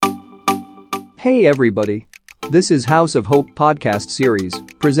Hey everybody. This is House of Hope podcast series,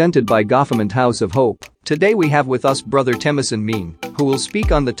 presented by GOFAMINT House of Hope. Today we have with us Brother Temisan Mene, who will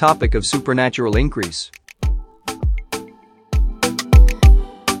speak on the topic of supernatural increase.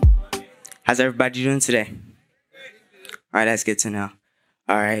 How's everybody doing today? All right, that's good to know.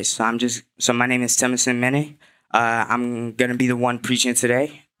 All right, so my name is Temisan Mene. I'm going to be the one preaching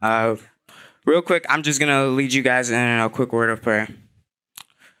today. Real quick, I'm just going to lead you guys in a quick word of prayer.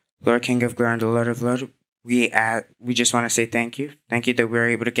 Lord, King of glory and the Lord of lords, we just want to say thank you. Thank you that we're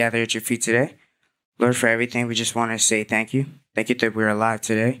able to gather at your feet today. Lord, for everything, we just want to say thank you. Thank you that we're alive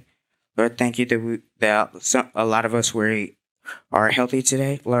today. Lord, thank you that a lot of us are healthy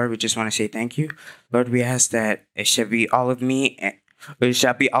today. Lord, we just want to say thank you. Lord, we ask that it should be all of me, it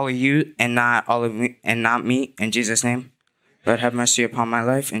shall be all of you and not all of me and not me. In Jesus' name, Lord, have mercy upon my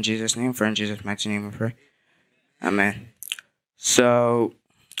life. In Jesus' name, for in Jesus' mighty name we pray. Amen. So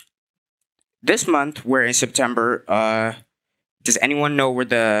this month we're in September. Does anyone know where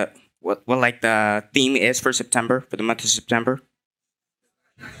the theme is for September, for the month of September?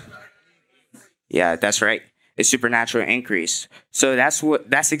 Yeah, that's right. It's supernatural increase. So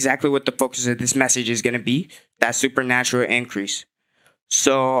that's exactly what the focus of this message is going to be. That supernatural increase.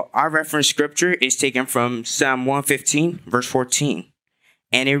 So our reference scripture is taken from Psalm 115, verse 14.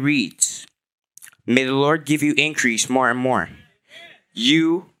 And it reads, "May the Lord give you increase more and more,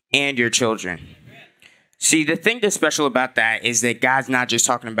 you and your children." See, the thing that's special about that is that God's not just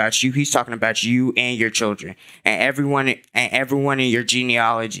talking about you. He's talking about you and your children and everyone in your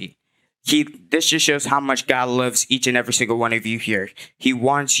genealogy. This just shows how much God loves each and every single one of you here. He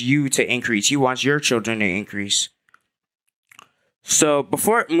wants you to increase. He wants your children to increase. So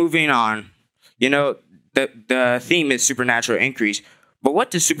before moving on, the theme is supernatural increase. But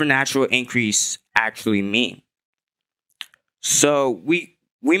what does supernatural increase actually mean? So we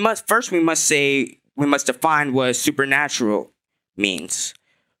must define what supernatural means.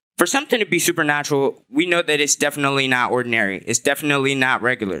 For something to be supernatural, we know that it's definitely not ordinary. It's definitely not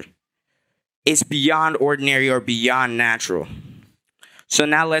regular. It's beyond ordinary or beyond natural. So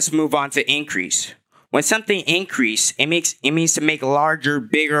now let's move on to increase. When something increases, it means to make larger,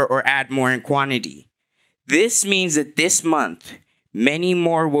 bigger, or add more in quantity. This means that this month, many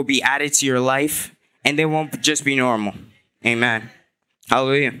more will be added to your life, and they won't just be normal. Amen.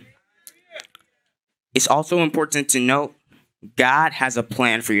 Hallelujah. It's also important to note, God has a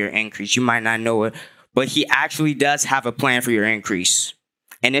plan for your increase. You might not know it, but he actually does have a plan for your increase.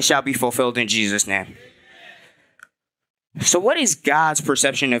 And it shall be fulfilled in Jesus' name. So what is God's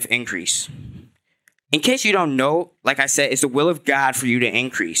perception of increase? In case you don't know, like I said, it's the will of God for you to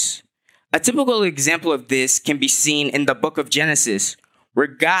increase. A typical example of this can be seen in the book of Genesis, where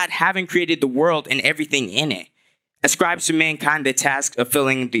God, having created the world and everything in it, ascribes to mankind the task of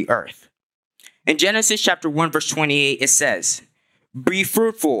filling the earth. In Genesis chapter 1, verse 28, it says, "Be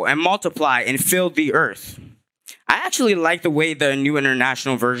fruitful and multiply and fill the earth." I actually like the way the New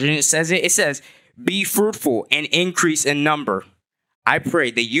International Version says it. It says, "Be fruitful and increase in number." I pray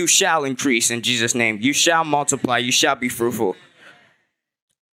that you shall increase in Jesus' name. You shall multiply. You shall be fruitful.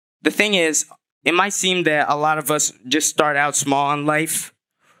 The thing is, it might seem that a lot of us just start out small in life.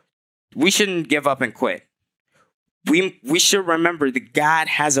 We shouldn't give up and quit. We should remember that God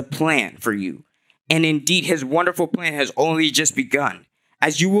has a plan for you. And indeed, his wonderful plan has only just begun.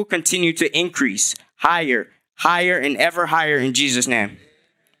 As you will continue to increase higher, and ever higher in Jesus' name.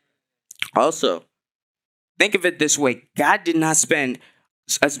 Also, think of it this way. God did not spend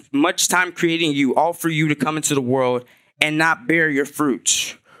as much time creating you all for you to come into the world and not bear your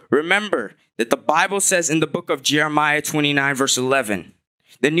fruits. Remember that the Bible says in the book of Jeremiah 29, verse 11,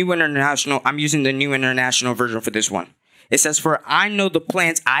 I'm using the New International Version for this one. It says, "For I know the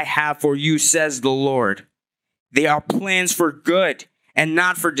plans I have for you, says the Lord. They are plans for good and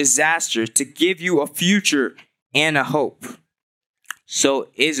not for disaster, to give you a future and a hope." So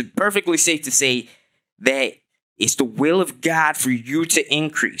it's perfectly safe to say that it's the will of God for you to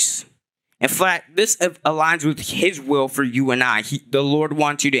increase. In fact, this aligns with his will for you and I. The Lord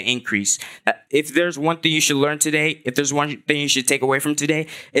wants you to increase. If there's one thing you should learn today, if there's one thing you should take away from today,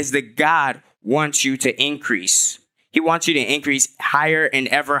 is that God wants you to increase. He wants you to increase higher and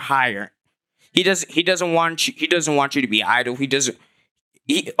ever higher. He doesn't want you to be idle.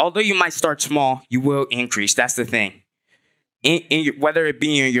 Although you might start small, you will increase. That's the thing. Whether it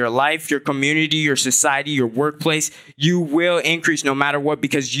be in your life, your community, your society, your workplace, you will increase no matter what,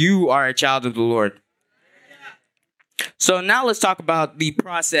 because you are a child of the Lord. So now let's talk about the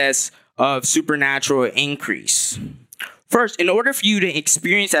process of supernatural increase. First, in order for you to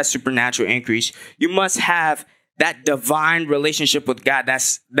experience that supernatural increase, you must have that divine relationship with God.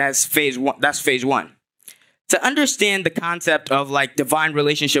 That's phase one. That's phase one. To understand the concept of like divine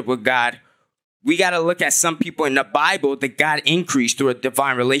relationship with God, we got to look at some people in the Bible that God increased through a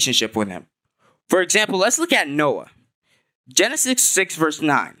divine relationship with him. For example, let's look at Noah. Genesis 6 verse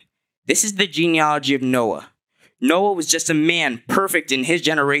 9. This is the genealogy of Noah. Noah was just a man perfect in his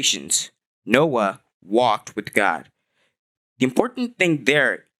generations. Noah walked with God. The important thing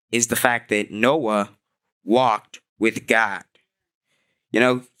there is the fact that Noah walked with God. You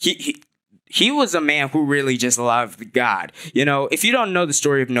know, he was a man who really just loved God. You know, if you don't know the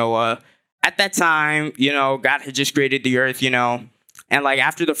story of Noah, at that time, you know, God had just created the earth, you know, and like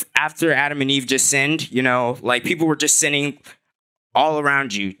after Adam and Eve just sinned, you know, like people were just sinning all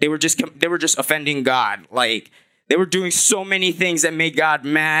around you. They were just offending God. Like they were doing so many things that made God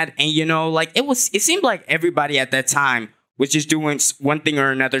mad, and you know, like it seemed like everybody at that time was just doing one thing or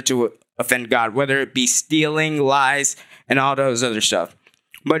another to offend God, whether it be stealing, lies, and all those other stuff.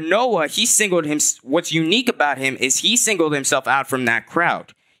 But Noah, what's unique about him is he singled himself out from that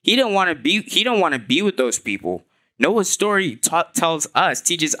crowd. He don't want to be with those people. Noah's story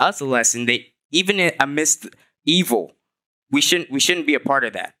teaches us a lesson that even amidst evil, we shouldn't be a part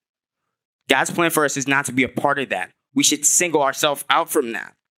of that. God's plan for us is not to be a part of that. We should single ourselves out from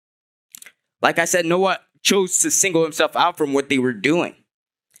that. Like I said, Noah chose to single himself out from what they were doing.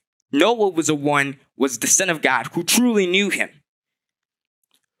 Noah was the son of God who truly knew him.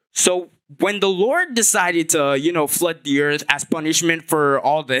 So when the Lord decided to, you know, flood the earth as punishment for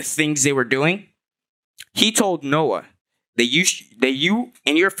all the things they were doing, he told Noah that you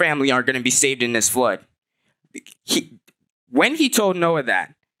and your family are going to be saved in this flood. When he told Noah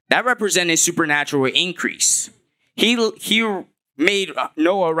that represented supernatural increase. He made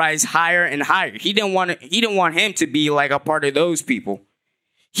Noah rise higher and higher. He didn't want him to be like a part of those people.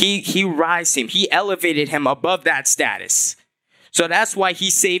 He raised him. He elevated him above that status. So that's why he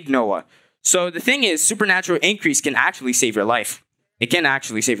saved Noah. So the thing is, supernatural increase can actually save your life. It can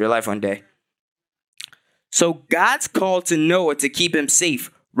actually save your life one day. So God's call to Noah to keep him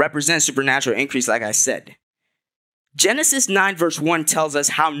safe represents supernatural increase, like I said. Genesis 9 verse 1 tells us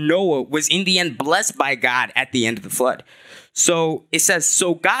how Noah was in the end blessed by God at the end of the flood. So it says,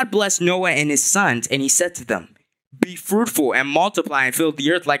 so God blessed Noah and his sons, and he said to them, be fruitful and multiply and fill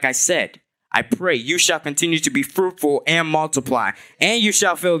the earth like I said. I pray you shall continue to be fruitful and multiply, and you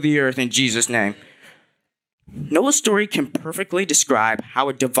shall fill the earth in Jesus' name. Noah's story can perfectly describe how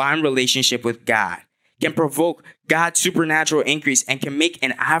a divine relationship with God can provoke God's supernatural increase and can make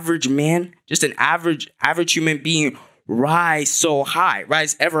an average man, just an average human being, rise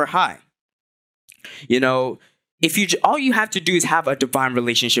ever high. You know, all you have to do is have a divine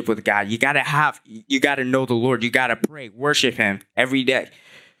relationship with God. You gotta know the Lord. You gotta pray, worship him every day.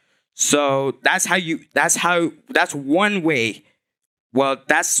 So that's one way. Well,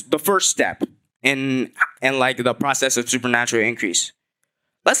 that's the first step in like the process of supernatural increase.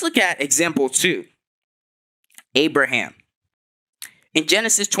 Let's look at example 2. Abraham. In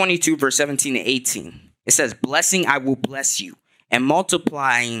Genesis 22, verse 17 and 18, it says, blessing, I will bless you, and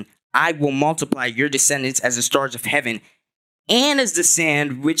multiplying, I will multiply your descendants as the stars of heaven and as the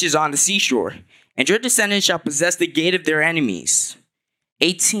sand which is on the seashore. And your descendants shall possess the gate of their enemies.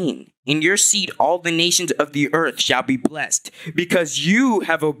 18, in your seed all the nations of the earth shall be blessed, because you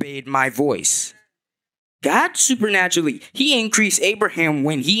have obeyed my voice. God supernaturally, he increased Abraham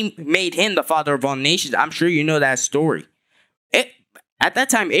when he made him the father of all nations. I'm sure you know that story. At that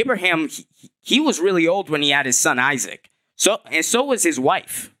time, Abraham, he was really old when he had his son Isaac. So was his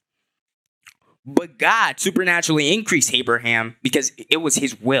wife. But God supernaturally increased Abraham because it was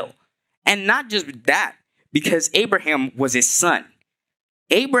his will. And not just that, because Abraham was his son.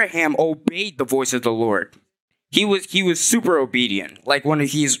 Abraham obeyed the voice of the Lord. He was super obedient, like one of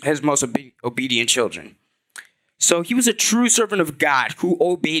his most obedient children. So he was a true servant of God who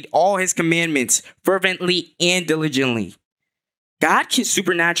obeyed all his commandments fervently and diligently. God can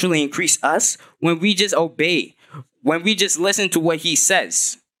supernaturally increase us when we just obey, when we just listen to what he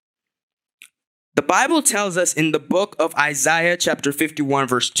says. The Bible tells us in the book of Isaiah chapter 51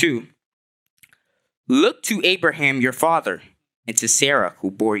 verse 2, look to Abraham your father and to Sarah who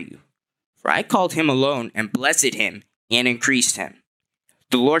bore you. For I called him alone and blessed him and increased him.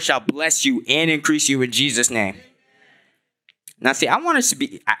 The Lord shall bless you and increase you in Jesus' name. Now, see, I want us to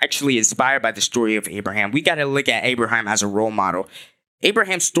be actually inspired by the story of Abraham. We got to look at Abraham as a role model.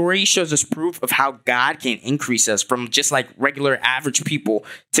 Abraham's story shows us proof of how God can increase us from just like regular average people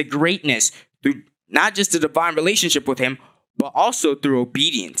to greatness through not just a divine relationship with him, but also through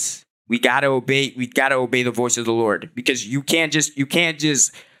obedience. We got to obey the voice of the Lord, because you can't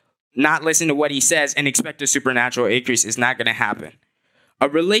just not listen to what he says and expect a supernatural increase is not going to happen. A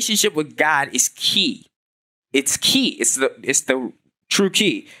relationship with God is key. It's key. It's the true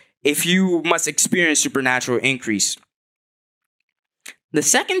key if you must experience supernatural increase. The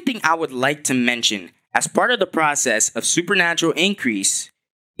second thing I would like to mention as part of the process of supernatural increase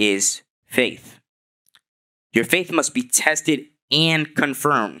is faith. Your faith must be tested and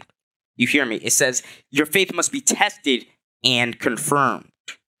confirmed. You hear me? It says your faith must be tested and confirmed.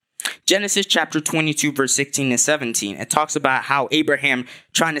 Genesis chapter 22, verse 16 and 17, it talks about how Abraham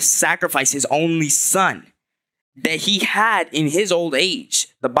trying to sacrifice his only son that he had in his old age.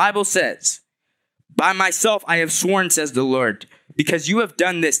 The Bible says, "By myself I have sworn, says the Lord, because you have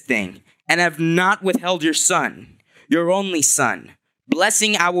done this thing and have not withheld your son, your only son.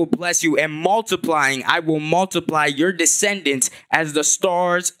 Blessing I will bless you, and multiplying I will multiply your descendants as the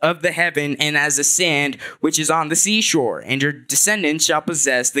stars of the heaven and as the sand which is on the seashore, and your descendants shall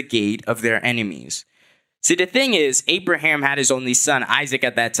possess the gate of their enemies." See, the thing is, Abraham had his only son, Isaac,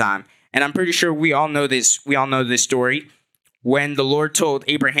 at that time. And I'm pretty sure we all know this story when the Lord told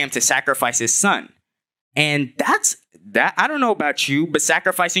Abraham to sacrifice his son. And that I don't know about you, but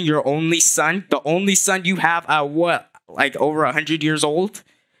sacrificing your only son, the only son you have at what? Like over 100 years old?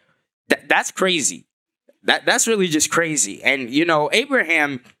 That's crazy. That's really just crazy. And,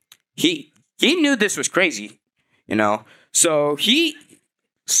 Abraham, he knew this was crazy, So he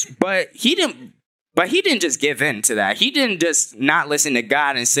didn't just give in to that. He didn't just not listen to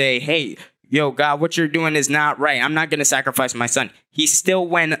God and say, "Hey, God, what you're doing is not right. I'm not going to sacrifice my son." He still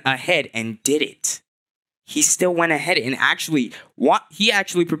went ahead and did it. He still went ahead and he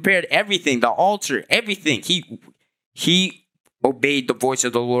actually prepared everything, the altar, everything. He obeyed the voice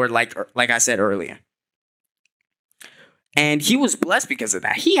of the Lord, like I said earlier. And he was blessed because of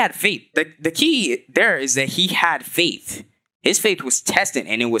that. He had faith. The key there is that he had faith. His faith was tested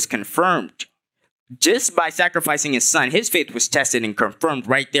and it was confirmed. Just by sacrificing his son, his faith was tested and confirmed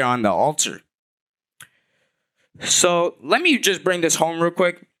right there on the altar. So let me just bring this home real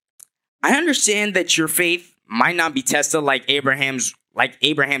quick. I understand that your faith might not be tested like Abraham's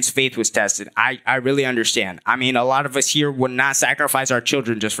faith was tested. I really understand. I mean, a lot of us here would not sacrifice our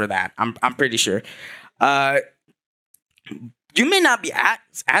children just for that. I'm pretty sure. You may not be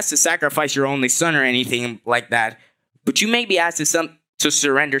asked to sacrifice your only son or anything like that, but you may be asked to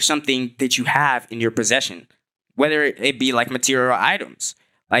surrender something that you have in your possession, whether it be like material items.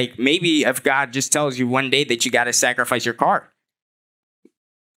 Like maybe if God just tells you one day that you got to sacrifice your car,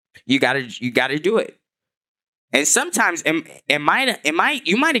 you got to do it. And sometimes you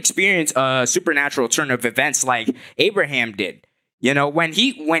might experience a supernatural turn of events like Abraham did. When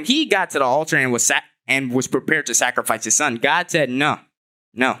he got to the altar and was prepared to sacrifice his son, God said, no,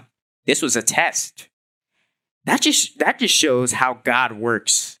 this was a test. That just shows how God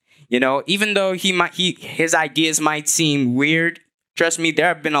works. Even though his ideas might seem weird, trust me, there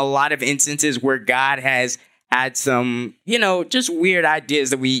have been a lot of instances where God has had some, just weird ideas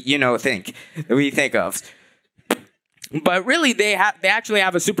that we think of. But really, they actually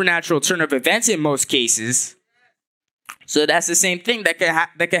have a supernatural turn of events in most cases. So that's the same thing that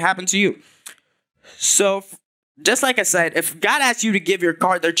could happen to you. So, just like I said, if God asks you to give your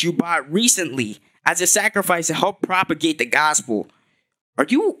car that you bought recently as a sacrifice to help propagate the gospel,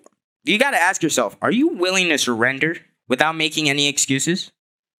 you got to ask yourself, are you willing to surrender without making any excuses?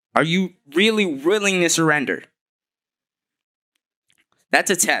 Are you really willing to surrender? That's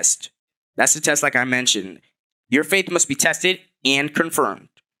a test. That's a test like I mentioned. Your faith must be tested and confirmed.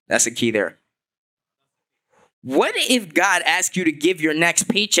 That's the key there. What if God asks you to give your next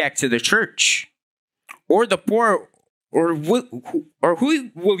paycheck to the church or the poor, or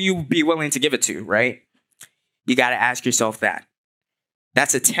who will you be willing to give it to, right? You got to ask yourself that.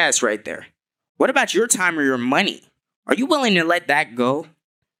 That's a test right there. What about your time or your money? Are you willing to let that go?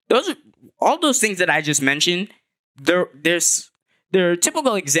 All those things that I just mentioned. They're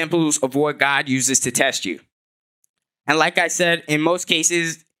typical examples of what God uses to test you. And like I said, in most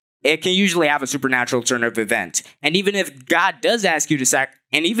cases, it can usually have a supernatural turn of events. And even if God does ask you to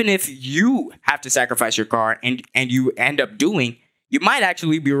and even if you have to sacrifice your car and you end up doing, you might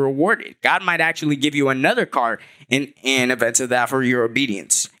actually be rewarded. God might actually give you another car in events of that for your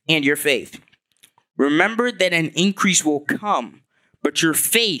obedience and your faith. Remember that an increase will come, but your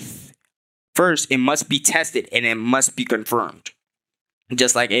faith, first, it must be tested and it must be confirmed,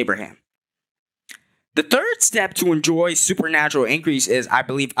 just like Abraham. The third step to enjoy supernatural increase is, I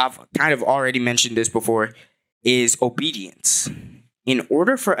believe I've kind of already mentioned this before, is obedience. In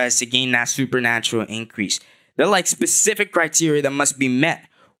order for us to gain that supernatural increase, there are like specific criteria that must be met.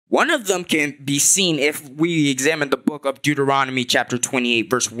 One of them can be seen if we examine the book of Deuteronomy chapter 28,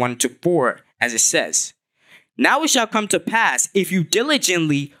 verse 1 to 4, as it says, "Now it shall come to pass, if you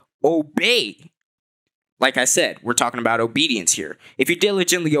diligently obey," like I said, we're talking about obedience here. "If you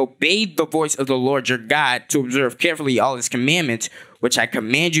diligently obey the voice of the Lord your God to observe carefully all his commandments, which I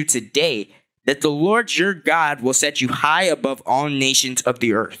command you today, that the Lord your God will set you high above all nations of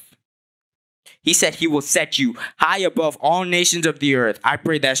the earth." He said he will set you high above all nations of the earth. I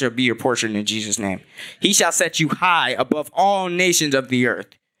pray that shall be your portion in Jesus' name. He shall set you high above all nations of the earth.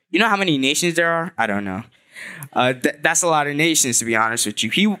 You know how many nations there are? I don't know. That's a lot of nations, to be honest with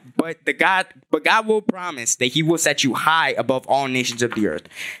you. But God will promise that he will set you high above all nations of the earth.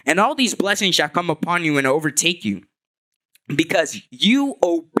 "And all these blessings shall come upon you and overtake you, because you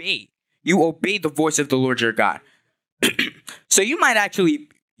obey the voice of the Lord your God." So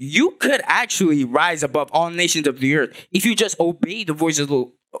you could actually rise above all nations of the earth if you just obey the voice of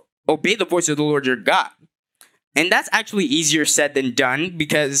the Lord your God. And that's actually easier said than done,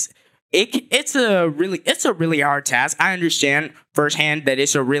 because it's a really hard task. I understand firsthand that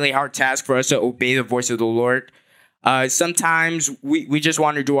it's a really hard task for us to obey the voice of the Lord. Sometimes we just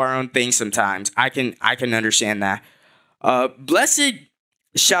want to do our own thing. Sometimes I can understand that. "Blessed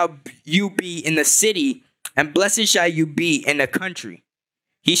shall you be in the city, and blessed shall you be in the country.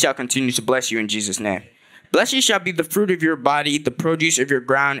 He shall continue to bless you in Jesus' name. Blessed shall be the fruit of your body, the produce of your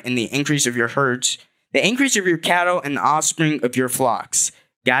ground, and the increase of your herds, the increase of your cattle, and the offspring of your flocks."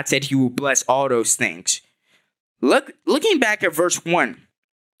 God said he will bless all those things. Looking back at verse 1,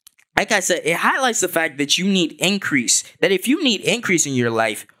 like I said, it highlights the fact that you need increase. That if you need increase in your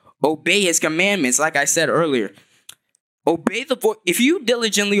life, obey his commandments, like I said earlier. If you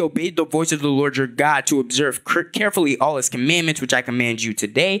diligently obey the voice of the Lord your God to observe carefully all his commandments, which I command you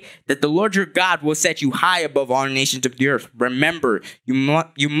today, that the Lord your God will set you high above all nations of the earth. Remember,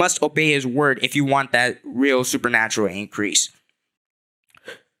 you must obey his word if you want that real supernatural increase.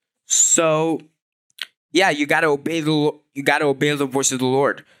 So, yeah, you gotta obey the voice of the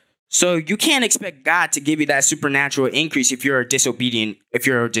Lord. So you can't expect God to give you that supernatural increase if you're a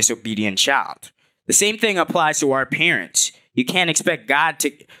disobedient child. The same thing applies to our parents. You can't expect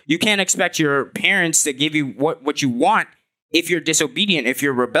your parents to give you what you want if you're disobedient, if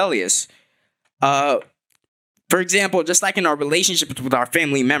you're rebellious. For example, just like in our relationships with our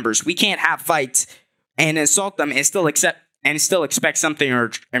family members, we can't have fights and insult them and still expect something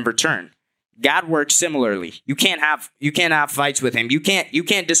in return. God works similarly. You can't have fights with him. You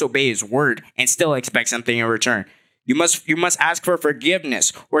can't disobey his word and still expect something in return. You must ask for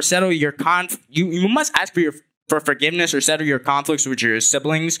forgiveness or settle your You must ask for forgiveness or settle your conflicts with your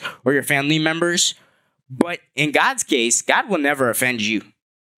siblings or your family members. But in God's case, God will never offend you.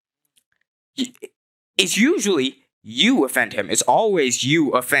 It's usually you offend him. It's always you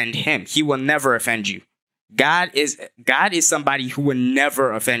offend him. He will never offend you. God is somebody who will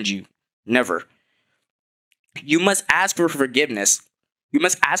never offend you. Never. You must ask for forgiveness. You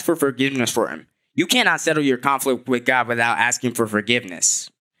must ask for forgiveness for him. You cannot settle your conflict with God without asking for forgiveness,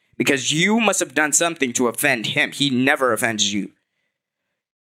 because you must have done something to offend him. He never offends you.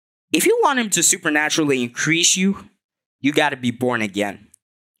 If you want him to supernaturally increase you, you got to be born again.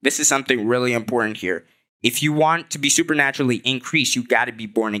 This is something really important here. If you want to be supernaturally increased, you got to be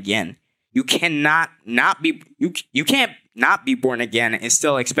born again. You cannot not be born again and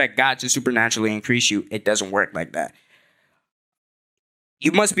still expect God to supernaturally increase you. It doesn't work like that.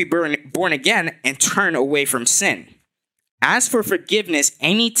 You must be born again and turn away from sin. Ask for forgiveness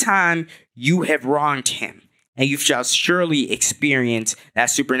anytime you have wronged him, and you shall surely experience that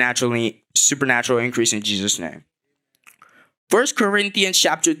supernatural increase in Jesus' name. 1 Corinthians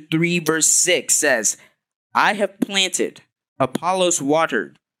chapter 3, verse 6 says, "I have planted, Apollos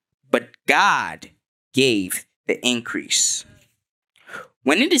watered, but God gave the increase."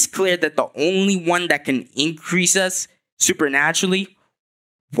 When it is clear that the only one that can increase us supernaturally,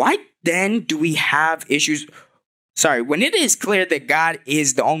 why then do we have issues? When it is clear that God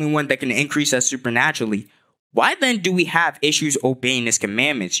is the only one that can increase us supernaturally, why then do we have issues obeying his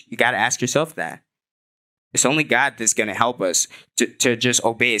commandments? You got to ask yourself that. It's only God that's going to help us to just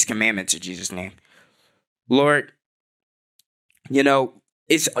obey his commandments in Jesus' name. Lord,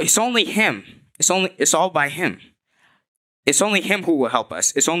 it's only him. It's all by him. It's only him who will help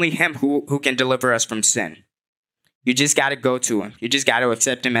us. It's only him who can deliver us from sin. You just got to go to him. You just got to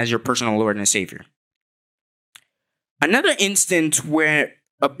accept him as your personal Lord and Savior. Another instance where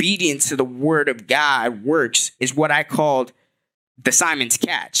obedience to the word of God works is what I called the Simon's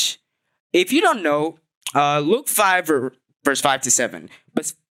catch. If you don't know, Luke 5, verse 5 to 7.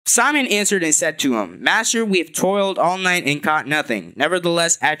 Simon answered and said to him, Master, we have toiled all night and caught nothing.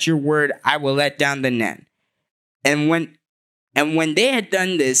 Nevertheless, at your word, I will let down the net. And when they had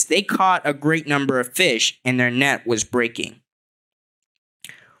done this, they caught a great number of fish, and their net was breaking.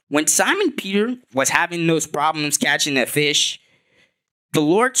 When Simon Peter was having those problems catching the fish, the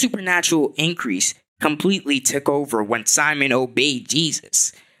Lord's supernatural increase completely took over when Simon obeyed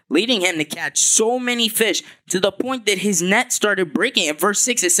Jesus, leading him to catch so many fish to the point that his net started breaking. In verse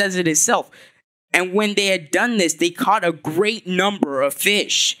 6, it says it itself. And when they had done this, they caught a great number of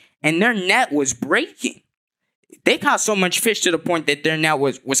fish, and their net was breaking. They caught so much fish to the point that their net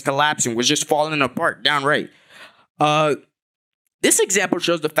was collapsing, was just falling apart downright. This example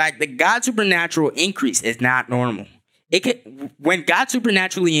shows the fact that God's supernatural increase is not normal. When God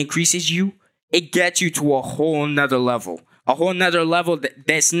supernaturally increases you, it gets you to a whole nother level. A whole nother level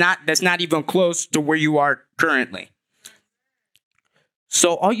that's not even close to where you are currently.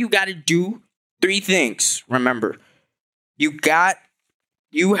 So all you got to do, 3 things. Remember,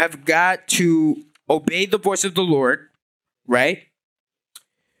 you have got to obey the voice of the Lord, right?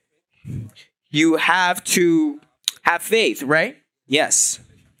 You have to have faith, right? Yes.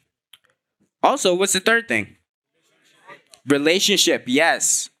 Also, what's the third thing? Relationship,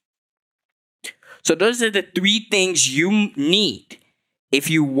 yes. So those are the 3 things you need if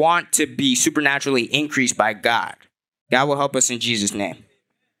you want to be supernaturally increased by God. God will help us in Jesus' name.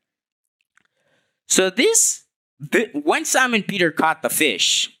 So when Simon Peter caught the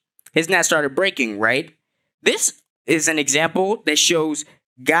fish, his net started breaking, right? This is an example that shows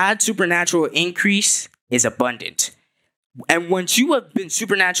God's supernatural increase is abundant. And once you have been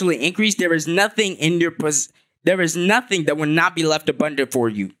supernaturally increased, there is nothing that will not be left abundant for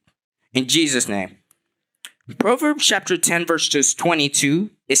you. In Jesus' name. Proverbs chapter 10, verses 22,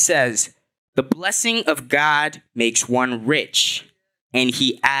 it says, the blessing of God makes one rich, and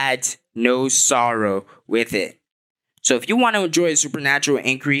he adds no sorrow with it. So if you want to enjoy a supernatural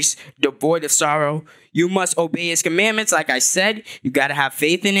increase, devoid of sorrow, you must obey his commandments. Like I said, you got to have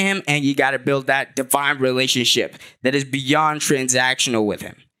faith in him, and you got to build that divine relationship that is beyond transactional with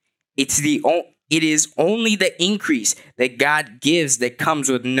him. It is only the increase that God gives that comes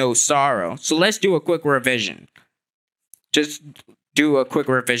with no sorrow. So let's do a quick revision. Just do a quick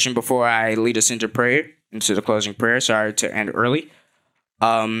revision before I lead us into the closing prayer. Sorry to end early.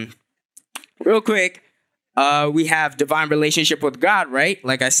 Real quick. We have divine relationship with God, right?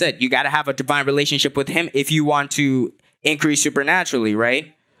 Like I said, you got to have a divine relationship with him if you want to increase supernaturally,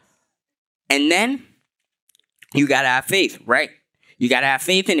 right? And then you got to have faith, right? You got to have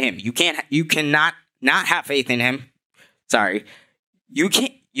faith in him. You cannot not have faith in him. Sorry. You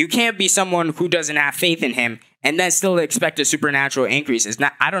can't be someone who doesn't have faith in him and then still expect a supernatural increase.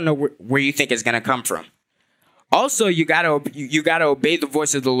 I don't know where you think it's going to come from. Also, you got to obey the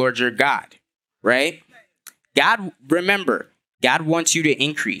voice of the Lord your God, right? Remember, God wants you to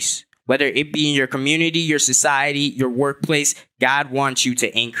increase. Whether it be in your community, your society, your workplace, God wants you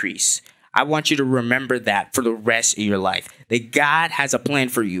to increase. I want you to remember that for the rest of your life. That God has a plan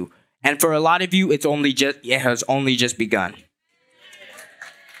for you. And for a lot of you, it has only just begun.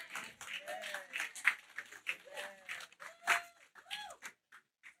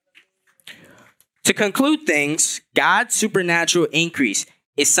 To conclude things, God's supernatural increase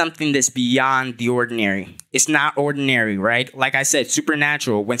is something that's beyond the ordinary. It's not ordinary, right? Like I said,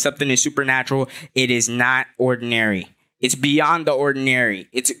 supernatural. When something is supernatural, it is not ordinary. It's beyond the ordinary.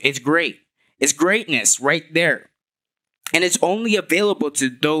 It's great. It's greatness right there. And it's only available to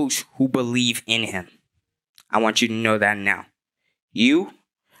those who believe in him. I want you to know that now.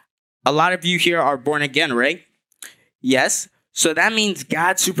 A lot of you here are born again, right? Yes. So that means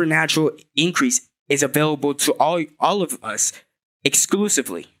God's supernatural increase is available to all of us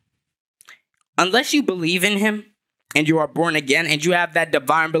exclusively. Unless you believe in him and you are born again and you have that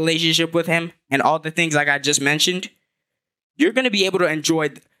divine relationship with him and all the things like I just mentioned, you're going to be able to enjoy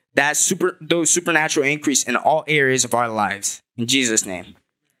those supernatural increase in all areas of our lives. In Jesus' name.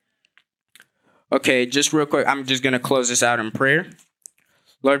 Okay, just real quick, I'm just going to close this out in prayer.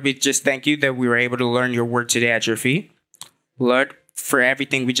 Lord, we just thank you that we were able to learn your word today at your feet. Lord, for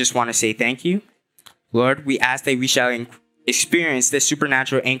everything, we just want to say thank you. Lord, we ask that we shall experience this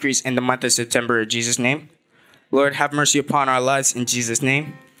supernatural increase in the month of September in Jesus' name. Lord, have mercy upon our lives in Jesus'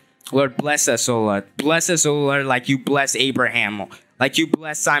 name. Lord, bless us, O Lord. Bless us, O Lord, like you blessed Abraham, like you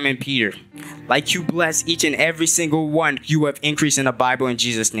blessed Simon Peter, like you bless each and every single one you have increased in the Bible in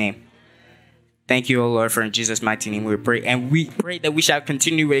Jesus' name. Thank you, O Lord, for in Jesus' mighty name we pray. And we pray that we shall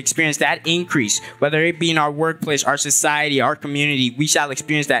continue to experience that increase, whether it be in our workplace, our society, our community, we shall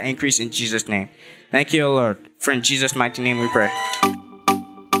experience that increase in Jesus' name. Thank you, O Lord, for in Jesus' mighty name we pray.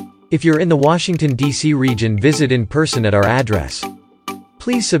 If you're in the Washington, D.C. region, visit in person at our address.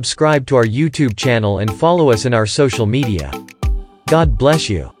 Please subscribe to our YouTube channel and follow us in our social media. God bless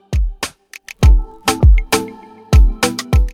you.